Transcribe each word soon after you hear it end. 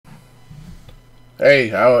Hey,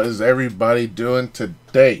 how is everybody doing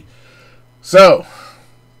today? So,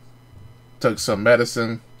 took some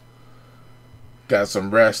medicine, got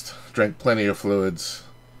some rest, drank plenty of fluids,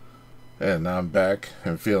 and I'm back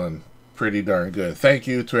and feeling pretty darn good. Thank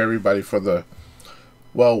you to everybody for the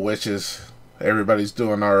well wishes. Everybody's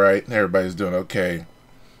doing alright. Everybody's doing okay.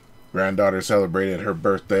 Granddaughter celebrated her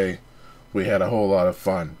birthday. We had a whole lot of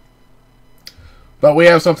fun. But we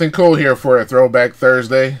have something cool here for a Throwback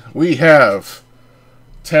Thursday. We have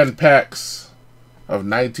 10 packs of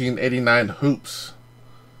 1989 hoops.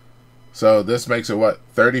 So this makes it, what,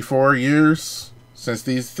 34 years since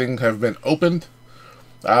these things have been opened?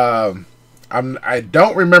 I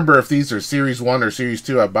don't remember if these are Series 1 or Series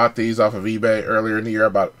 2. I bought these off of eBay earlier in the year. I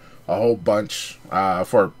bought a whole bunch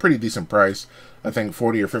for a pretty decent price. I think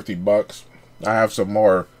 40 or 50 bucks. I have some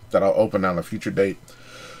more that I'll open on a future date.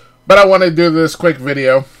 But I want to do this quick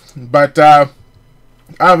video. But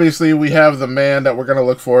obviously we have the man that we're going to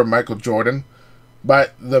look for, Michael Jordan.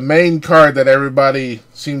 But the main card that everybody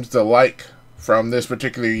seems to like from this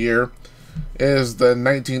particular year is the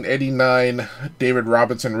 1989 David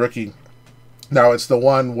Robinson rookie. Now it's the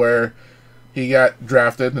one where he got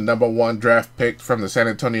drafted, the #1 draft pick from the San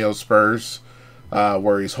Antonio Spurs,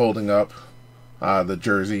 where he's holding up the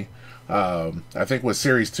jersey. I think with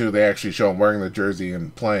Series 2, they actually show him wearing the jersey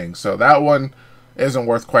and playing. So that one isn't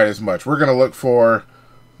worth quite as much. We're going to look for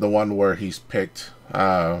the one where he's picked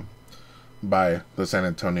by the San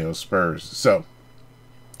Antonio Spurs. So,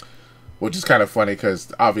 which is kind of funny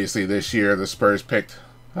because obviously this year the Spurs picked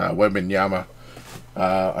Wembanyama,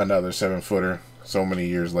 another 7-footer, so many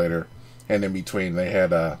years later. And in between they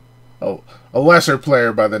had a lesser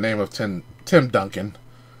player by the name of Tim Duncan.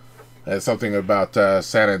 That's something about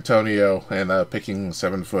San Antonio and picking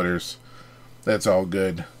 7-footers. That's all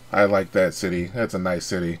good. I like that city. That's a nice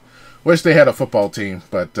city. Wish they had a football team,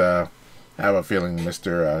 but I have a feeling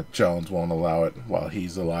Mr. Jones won't allow it while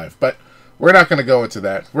he's alive. But we're not going to go into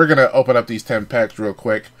that. We're going to open up these 10 packs real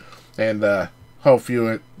quick, and hope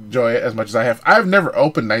you enjoy it as much as I have. I've never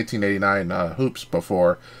opened 1989 hoops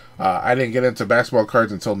before. I didn't get into basketball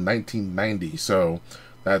cards until 1990, so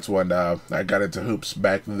that's when I got into hoops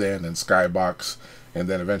back then, and Skybox, and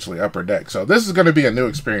then eventually Upper Deck. So this is going to be a new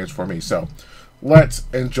experience for me, so let's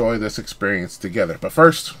enjoy this experience together. But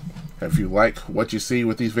first, if you like what you see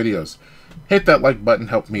with these videos, hit that like button,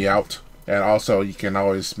 help me out. And also, you can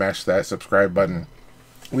always smash that subscribe button.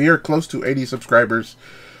 We are close to 80 subscribers.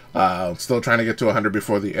 Still trying to get to 100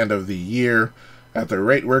 before the end of the year. At the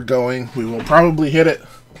rate we're going, we will probably hit it,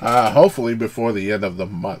 hopefully, before the end of the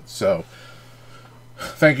month. So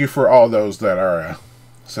thank you for all those that are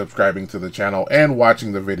subscribing to the channel and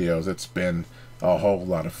watching the videos. It's been a whole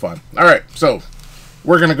lot of fun. Alright, so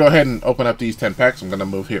we're going to go ahead and open up these 10 packs. I'm going to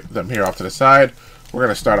move them here off to the side. We're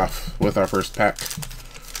going to start off with our first pack.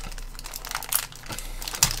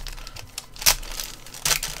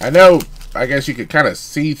 I guess you could kind of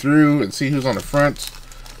see through and see who's on the front.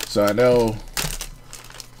 So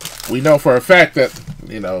we know for a fact that,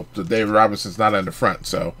 the David Robinson's not on the front.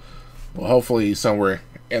 So, well, hopefully he's somewhere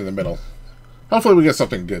in the middle. Hopefully we get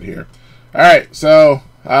something good here. Alright, so,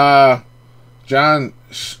 John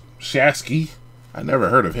Shasky. I never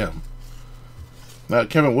heard of him.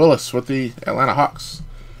 Kevin Willis with the Atlanta Hawks.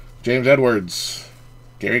 James Edwards.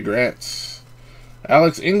 Gary Grant.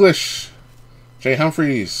 Alex English. Jay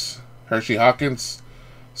Humphreys. Hershey Hawkins.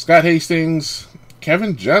 Scott Hastings.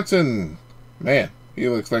 Kevin Johnson. Man, he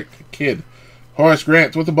looks like a kid. Horace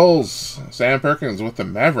Grant with the Bulls. Sam Perkins with the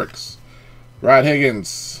Mavericks. Rod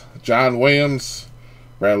Higgins. John Williams.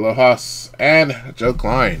 Brad Lohaus. And Joe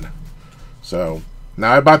Klein. So,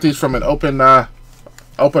 now I bought these from an open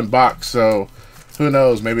box, so who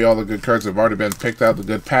knows, maybe all the good cards have already been picked out, the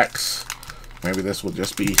good packs. Maybe this will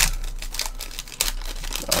just be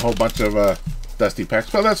a whole bunch of dusty packs,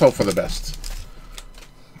 but let's hope for the best.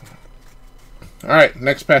 Alright,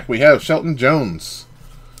 next pack we have Shelton Jones.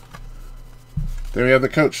 Then we have the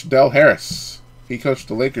coach, Del Harris. He coached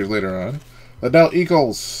the Lakers later on. Liddell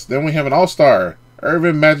Eagles. Then we have an all-star,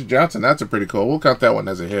 Irvin Magic Johnson. That's a pretty cool. We'll count that one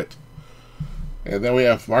as a hit. And then we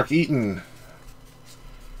have Mark Eaton.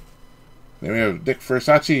 Then we have Dick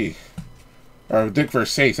Versace. Or Dick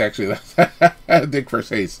Versace, actually. Dick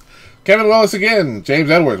Versace. Kevin Willis again. James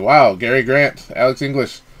Edwards. Wow. Gary Grant. Alex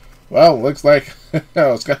English. Well, looks like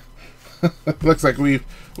looks like we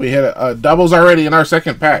hit doubles already in our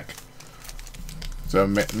second pack. So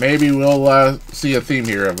maybe we'll see a theme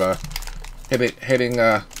here of hitting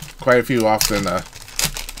quite a few often.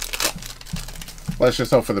 Let's just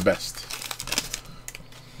hope for the best.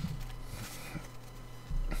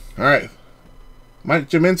 Alright. Mike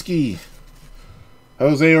Jaminski.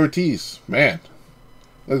 Jose Ortiz. Man,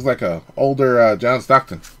 Looks like a older John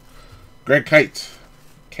Stockton. Greg Kite.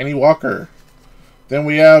 Kenny Walker. Then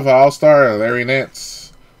we have All-Star Larry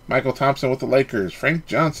Nance. Michael Thompson with the Lakers. Frank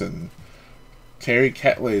Johnson. Terry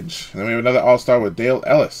Catledge. And then we have another All-Star with Dale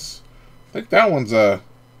Ellis. I think that one's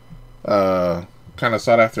kind of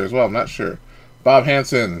sought after as well. I'm not sure. Bob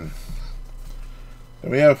Hansen.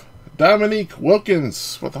 Then we have Dominique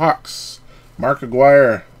Wilkins with the Hawks. Mark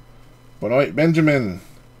Aguirre. Benoit Benjamin.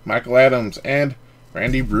 Michael Adams. And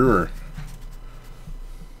Randy Brewer.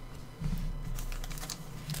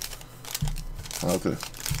 Okay.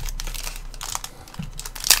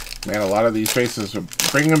 Man, a lot of these faces are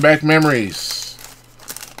bringing back memories.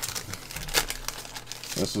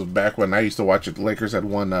 This was back when I used to watch it. The Lakers had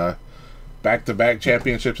won back-to-back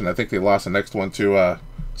championships, and I think they lost the next one to,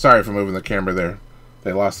 sorry for moving the camera there.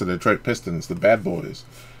 They lost to the Detroit Pistons, the Bad Boys.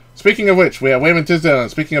 Speaking of which, we have Wayman Tisdale, and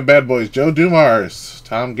speaking of Bad Boys, Joe Dumars,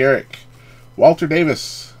 Tom Garrick, Walter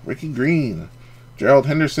Davis, Ricky Green, Gerald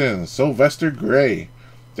Henderson, Sylvester Gray,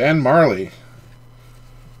 Dan Marley,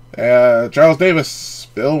 Charles Davis,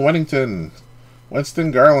 Bill Wennington,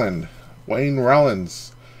 Winston Garland, Wayne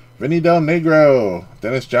Rollins, Vinny Del Negro,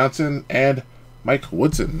 Dennis Johnson, and Mike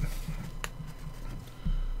Woodson.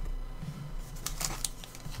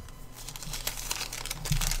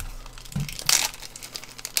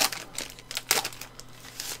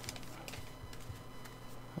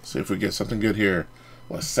 Let's see if we get something good here.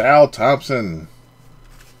 LaSalle Thompson.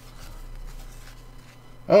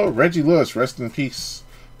 Oh, Reggie Lewis, rest in peace.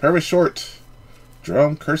 Purvis Short,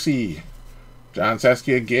 Jerome Kersey, John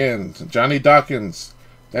Sasky again, Johnny Dawkins,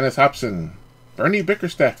 Dennis Hobson, Bernie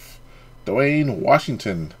Bickerstaff, Dwayne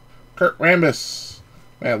Washington, Kurt Rambis.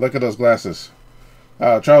 Man, look at those glasses.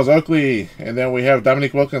 Charles Oakley, and then we have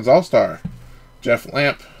Dominique Wilkins All-Star, Jeff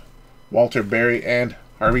Lamp, Walter Berry, and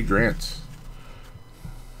Harvey Grant.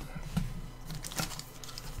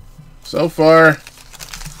 So far,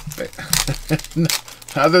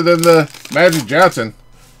 other than the Magic Johnson,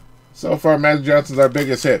 so far Magic Johnson's our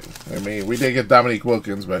biggest hit. I mean, we did get Dominique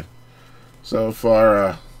Wilkins, but so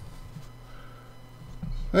far,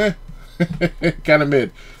 kind of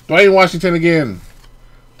mid. Dwayne Washington again.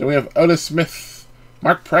 Then we have Otis Smith,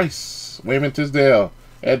 Mark Price, Wayman Tisdale,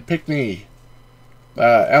 Ed Pickney,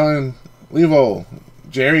 Alan Leavell,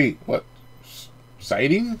 Jerry,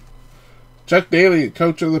 Sighting? Chuck Daly,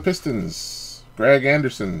 coach of the Pistons, Greg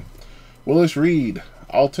Anderson, Willis Reed,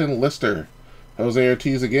 Alton Lister, Jose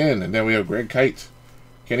Ortiz again, and then we have Greg Kite,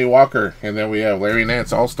 Kenny Walker, and then we have Larry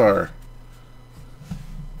Nance All-Star.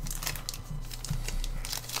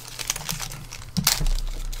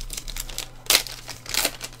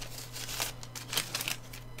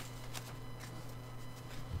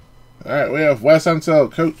 Alright, we have Wes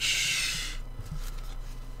Unseld, coach,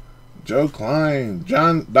 Joe Klein,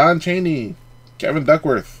 Don Chaney, Kevin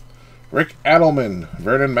Duckworth, Rick Adelman,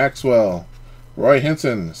 Vernon Maxwell, Roy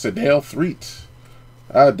Henson, Sedale Threet,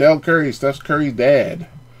 Dale Curry, Steph Curry's dad,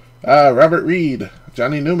 Robert Reed,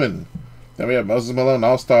 Johnny Newman. Then we have Moses Malone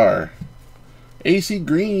All-Star, AC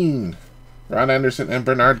Green, Ron Anderson, and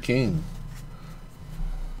Bernard King.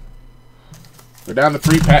 We're down to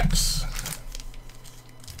 3 packs.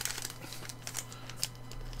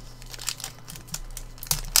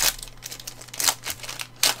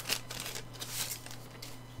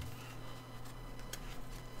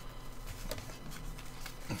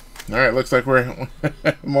 All right, looks like we're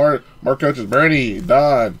more coaches. Bernie,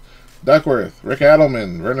 Don, Duckworth, Rick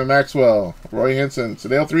Adelman, Vernon Maxwell, Roy Henson,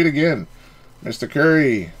 Sedale Threet again, Mr.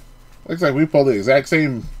 Curry. Looks like we pulled the exact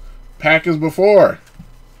same pack as before.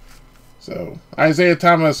 So, Isaiah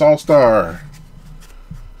Thomas, All-Star.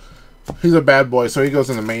 He's a bad boy, so he goes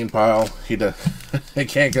in the main pile. I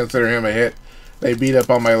can't consider him a hit. They beat up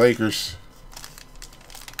on my Lakers.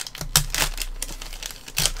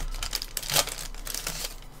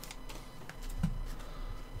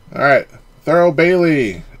 Alright, Thurl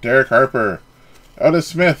Bailey, Derek Harper, Otis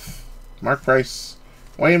Smith, Mark Price,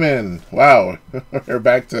 Wayman. Wow, we're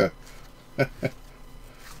back to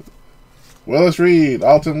Willis Reed,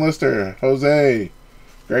 Alton Lister, Jose,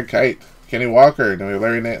 Greg Kite, Kenny Walker,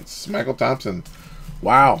 Larry Nance, Michael Thompson.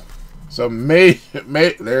 Wow. So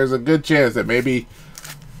there's a good chance that maybe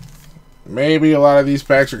a lot of these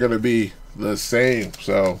packs are going to be the same.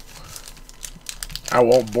 So I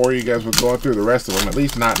won't bore you guys with going through the rest of them, at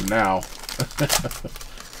least not now.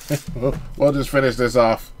 We'll just finish this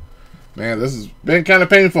off. Man, this has been kind of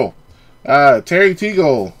painful. Terry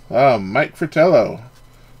Teagle, Mike Fratello,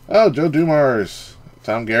 Joe Dumars,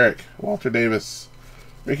 Tom Garrick, Walter Davis,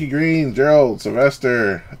 Ricky Green, Gerald,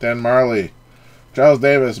 Sylvester, Dan Marley, Charles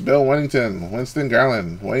Davis, Bill Wennington, Winston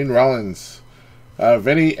Garland, Wayne Rollins,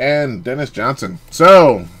 Vinny and Dennis Johnson.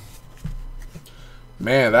 So,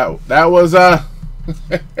 man, that was that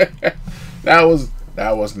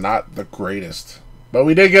was not the greatest, but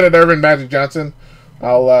we did get an Irvin Magic Johnson.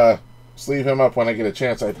 I'll sleeve him up when I get a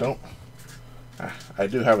chance. I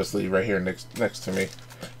do have a sleeve right here next to me,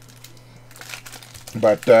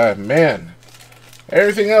 but man,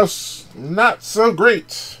 everything else not so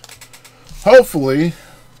great. Hopefully,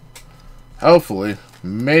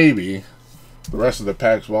 maybe the rest of the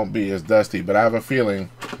packs won't be as dusty, but I have a feeling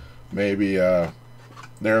maybe they're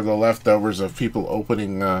the leftovers of people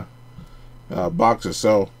opening boxes.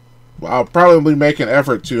 So I'll probably make an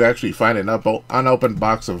effort to actually find an unopened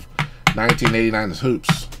box of 1989's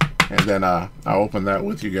Hoops, and then I'll open that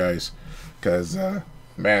with you guys, because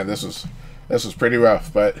man, this was pretty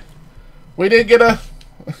rough. But we did get a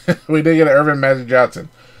we did get an Irvin Magic Johnson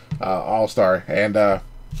All-Star, and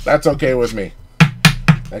that's okay with me.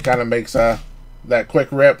 That kind of makes that quick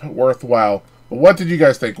rip worthwhile. But what did you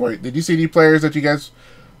guys think? Did you see any players that you guys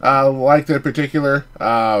liked in particular?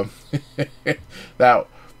 That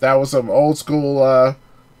was some old school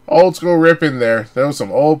rip in there. There was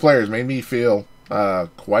some old players. Made me feel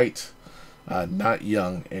quite not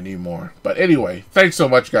young anymore. But anyway, thanks so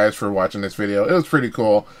much, guys, for watching this video. It was pretty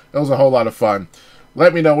cool. It was a whole lot of fun.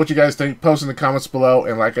 Let me know what you guys think. Post in the comments below.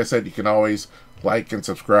 And like I said, you can always like and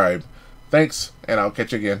subscribe. Thanks, and I'll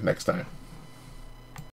catch you again next time.